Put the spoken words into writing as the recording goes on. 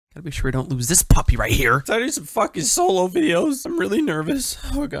Gotta be sure we don't lose this puppy right here. I do some fucking solo videos. I'm really nervous.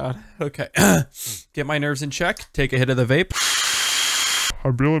 Oh god. Okay. Get my nerves in check. Take a hit of the vape.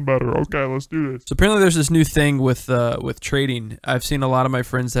 I'm feeling better. Okay, let's do this. So apparently there's this new thing with trading. I've seen a lot of my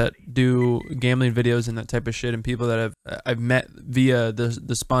friends that do gambling videos and that type of shit, and people that I've met via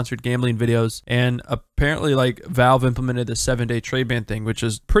the sponsored gambling videos. And apparently, like, Valve implemented the 7-day trade ban thing, which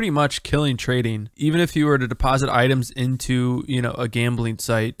is pretty much killing trading. Even if you were to deposit items into, you know, a gambling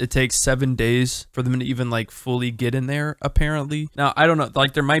site, it takes 7 days for them to even like fully get in there, apparently. Now, I don't know,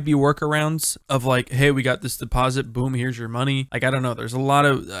 like, there might be workarounds of like, hey, we got this deposit, boom, here's your money. Like, I don't know, there's a lot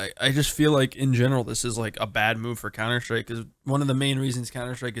of, I just feel like in general this is like a bad move for Counter-Strike, because one of the main reasons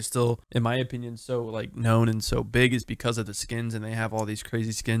Counter-Strike is still, in my opinion, so like known and so big is because of the skins, and they have all these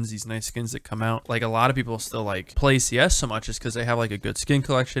crazy skins, these nice skins that come out. Like, a lot of people still like play CS so much is because they have like a good skin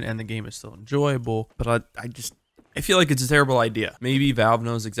collection and the game is still enjoyable. But I feel like it's a terrible idea. Maybe Valve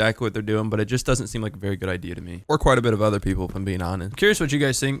knows exactly what they're doing, but it just doesn't seem like a very good idea to me. Or quite a bit of other people, if I'm being honest. I'm curious what you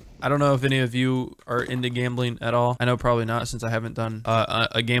guys think. I don't know if any of you are into gambling at all. I know probably not, since I haven't done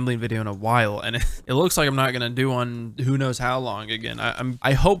a gambling video in a while. And it looks like I'm not going to do one who knows how long again.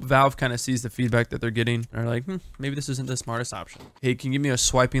 I hope Valve kind of sees the feedback that they're getting. And are like, maybe this isn't the smartest option. Hey, can you give me a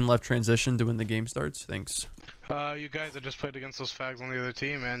swiping left transition to when the game starts? Thanks. You guys, I just played against those fags on the other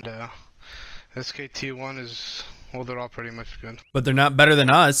team, and SKT1 is... well, they're all pretty much good. But they're not better than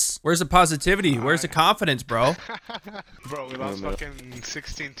us. Where's the positivity? Where's the confidence, bro? Bro, we lost fucking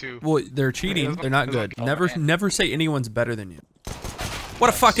 16-2. Well, they're cheating. They're not good. Never say anyone's better than you. What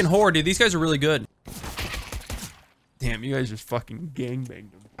a fucking whore, dude. These guys are really good. Damn, you guys just fucking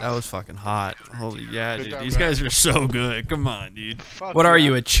gangbanged them. That was fucking hot. Holy yeah, dude. These guys are so good. Come on, dude. What are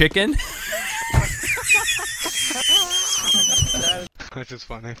you, a chicken? That's just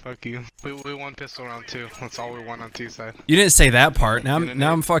funny. Fuck you. We won pistol round 2. That's all we won on T side. You didn't say that part. Now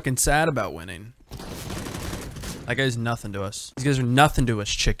I'm fucking sad about winning. That guy's nothing to us. These guys are nothing to us,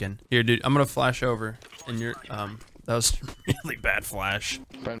 chicken. Here, dude. I'm gonna flash over, and you're that was really bad flash.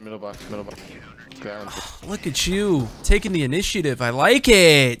 Middle box. Look at you taking the initiative. I like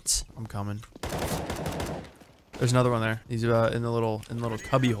it. I'm coming. There's another one there. He's in the little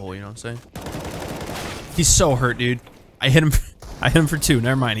cubby hole. You know what I'm saying? He's so hurt, dude. I hit him for 2.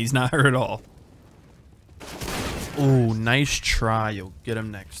 Never mind. He's not hurt at all. Ooh, nice try. You'll get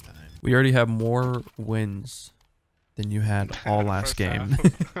him next time. We already have more wins than you had all last game.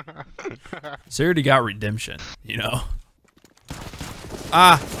 So you already got redemption, you know?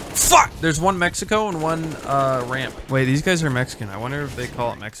 Ah, fuck! There's one Mexico and one ramp. Wait, these guys are Mexican. I wonder if they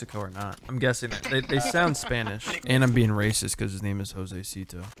call it Mexico or not. I'm guessing that. They sound Spanish. And I'm being racist because his name is Jose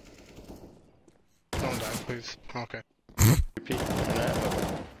Cito. Don't die, please. Okay.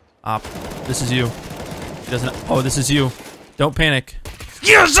 Op, this is you. He doesn't. Oh, this is you. Don't panic.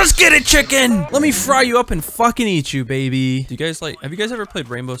 Yes, let's get it, chicken. Let me fry you up and fucking eat you, baby. Do you guys like? Have you guys ever played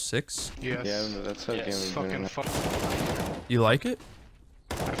Rainbow Six? Yes. Yeah, that's how yes. game is. Fucking You like it?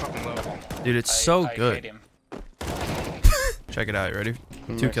 I fucking love it. Dude, it's so I good. hate him. Check it out. You ready?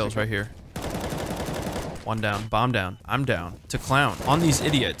 2 kills right here. 1 down. Bomb down. I'm down. To clown. On these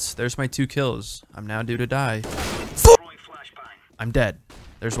idiots. There's my 2 kills. I'm now due to die. I'm dead.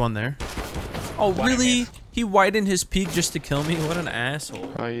 There's one there. Oh, really? He widened his peak just to kill me? What an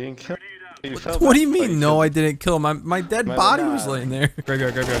asshole. Oh, you didn't kill him? What do you mean? No, I didn't kill him. My dead body was laying there.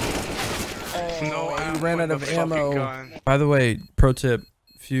 Grab. No, I ran out of ammo. By the way, pro tip.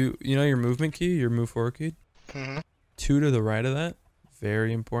 If you know your movement key, your move forward key? 2 to the right of that.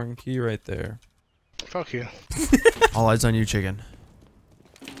 Very important key right there. Fuck you. All eyes on you, chicken.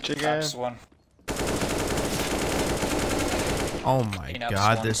 Chicken. One. Oh my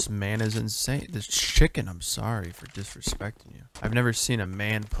god, this man is insane. This chicken, I'm sorry for disrespecting you. I've never seen a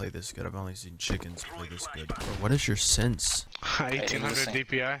man play this good. I've only seen chickens play this good. Bro, what is your sense? 1800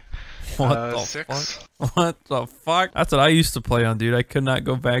 DPI. What the 6. fuck? What the fuck? That's what I used to play on, dude. I could not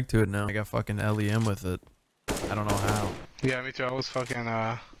go back to it now. I got fucking LEM with it. I don't know how. Yeah, me too. I was fucking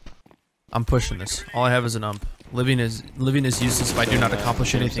I'm pushing this. All I have is an ump. Living is useless if I do not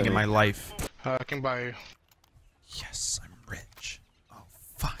accomplish anything in my life. I can buy you. Yes, I'm rich. Oh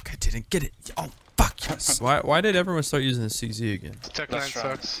fuck, I didn't get it. Oh fuck, yes. Why did everyone start using the CZ again? Tech 9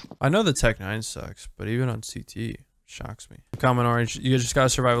 sucks. I know the Tech 9 sucks, but even on CT, shocks me. Common orange, you just gotta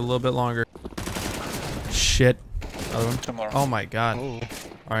survive a little bit longer. Shit. Other one? Tomorrow. Oh my god. Ooh.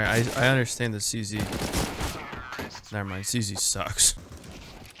 Alright, I understand the CZ. Never mind, CZ sucks.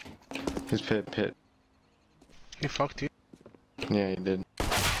 His pit. He fucked you. Yeah, he did.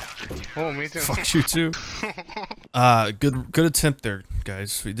 Oh, me too. Fuck you too. Good attempt there,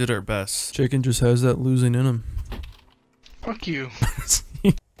 guys. We did our best. Chicken just has that losing in him. Fuck you.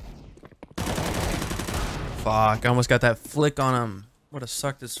 Fuck, I almost got that flick on him. Would've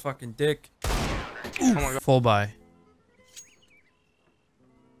sucked his fucking dick. Oh my god. Full buy.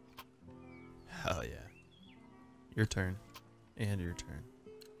 Hell yeah. Your turn. And your turn.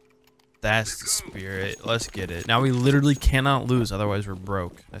 That's the spirit. Let's get it. Now we literally cannot lose, otherwise we're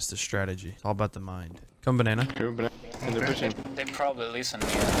broke. That's the strategy. It's all about the mind. Come banana. Go banana. And they're pushing. They probably listen me.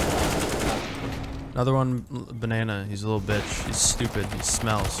 Another one banana. He's a little bitch. He's stupid. He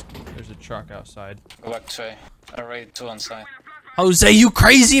smells. There's a truck outside. Go back tray. Array 2 on side. Jose, you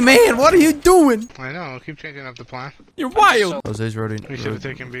crazy man! What are you doing? I know. Keep changing up the plan. You're wild. Jose's roading. We should have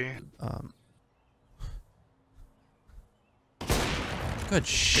taken B. Good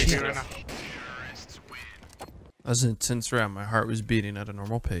shit. Right now. That was an intense round. My heart was beating at a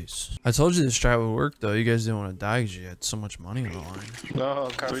normal pace. I told you this strat would work though. You guys didn't want to die because you had so much money on the line. No,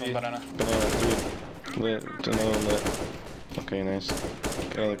 Careful, 3. banana. Banana, 3. Lit. Another one lit. Okay, nice.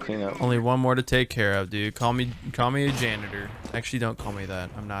 Got all the cleanup. Only one more to take care of, dude. Call me a janitor. Actually, don't call me that.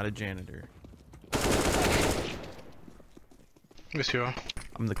 I'm not a janitor. Yes, you are.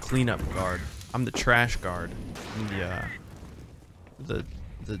 I'm the cleanup guard. I'm the trash guard. I'm the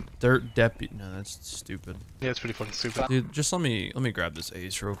dirt deputy. No, that's stupid. Yeah, it's pretty fucking stupid. Dude, just let me grab this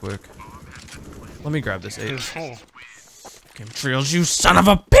ace real quick. Let me grab this ace. Oh. Kryoz, you son of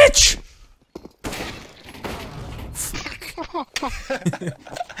a bitch!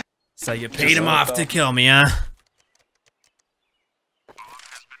 So you paid him off to kill me, huh?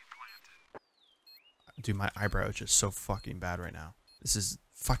 Dude, my eyebrow is just so fucking bad right now. This is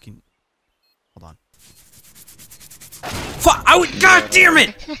fucking... Hold on. Fuck! God damn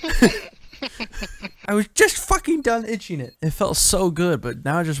it! I was just fucking done itching it. It felt so good, but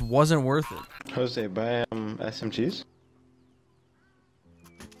now it just wasn't worth it. Jose, buy SMGs?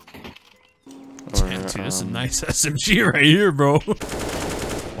 Damn, dude, this is a nice SMG right here, bro.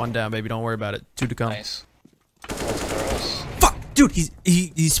 One down, baby. Don't worry about it. 2 to come. Nice. Kryoz. Fuck, dude.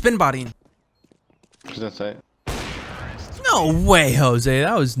 He's spin bodying. Who's that site? No way, Jose.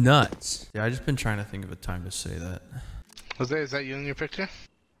 That was nuts. Yeah, I just been trying to think of a time to say that. Jose, is that you in your picture?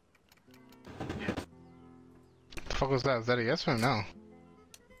 The fuck was that? Is that a yes or a no?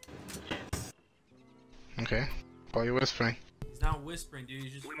 Okay. Why are you whispering? He's not whispering, dude.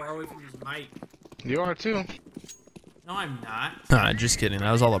 He's just far away from his mic. You are too. No, I'm not. Nah, just kidding.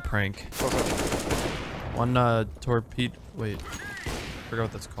 That was all a prank. One torpedo. Wait. I forgot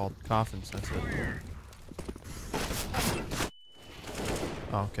what that's called. Coffins. That's it.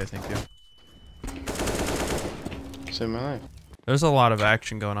 Oh, okay. Thank you. Save my life. There's a lot of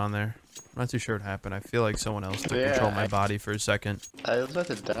action going on there. I'm not too sure what happened. I feel like someone else took control of my body for a second. I was about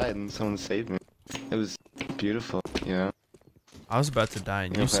to die and someone saved me. It was beautiful, you know? I was about to die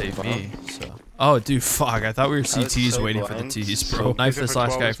and you You have saved bomb? me, so. Oh, dude, fuck. I thought we were I was CTs so waiting for the blind, T's, so- bro. Knife He's in this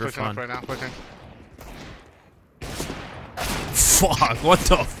last 12, guy he's for pushing up fun. right now, pushing. Fuck, what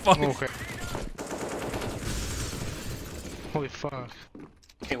the fuck? Okay. Holy fuck.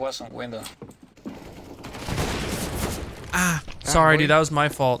 He was on window. Ah, sorry, boy. dude. That was my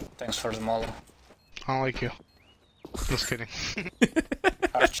fault. Thanks for the molly. I don't like you. Just kidding.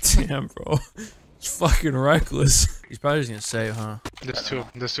 Damn, bro. It's fucking reckless. He's probably just gonna save, huh? There's two of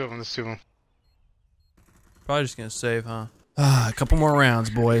them, there's two of them. Probably just gonna save, huh? Ah, a couple more rounds,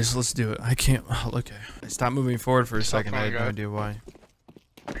 boys. Let's do it. I can't. Oh, okay. I stopped moving forward for a second. I had no idea why.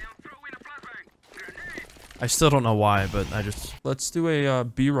 I still don't know why, but I just... Let's do a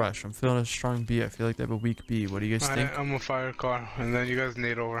B rush. I'm feeling a strong B. I feel like they have a weak B. What do you guys think? I'm gonna fire a car, and then you guys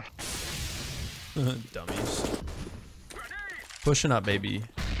nade over. Dummies. Pushing up, baby.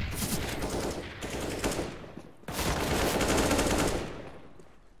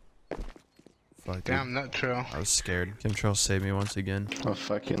 Fuck, Damn, nut trail. I was scared. Chemtrail saved me once again. I'll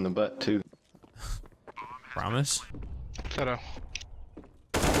fuck you in the butt, too. Promise? Shut up.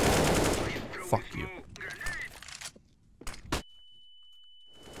 Fuck you.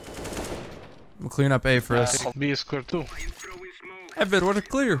 I'm clearing up A for us. B is clear too. Evan, what a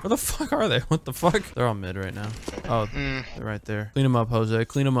clear. Where the fuck are they? What the fuck? They're all mid right now. Oh, they're right there. Clean them up, Jose.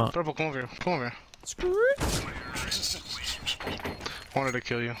 Clean them up. Purple, come over here. Come over here. Screw it. Wanted to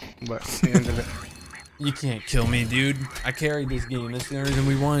kill you, but he ended it. You can't kill me, dude. I carried this game. That's the only reason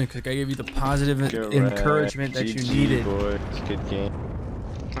we won. Because I gave you the positive encouragement that you GG, needed. boy. It's a good game.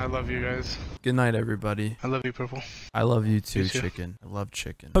 I love you guys. Good night, everybody. I love you, Purple. I love you too, You too. chicken. I love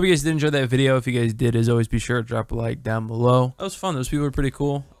chicken. Hope you guys did enjoy that video. If you guys did, as always, be sure to drop a like down below. That was fun. Those people were pretty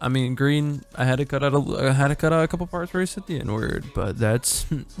cool. I mean, Green, I had to cut out a couple parts where he said the N-word, but that's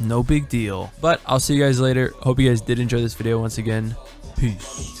no big deal. But I'll see you guys later. Hope you guys did enjoy this video once again.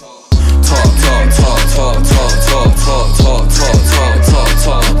 Peace. Talk.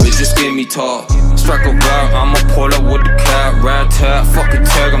 Bitch, just give me talk. Strike a route.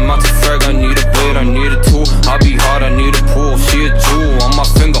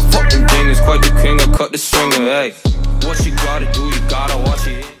 cut the stringer, hey. What you gotta do, you gotta watch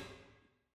it.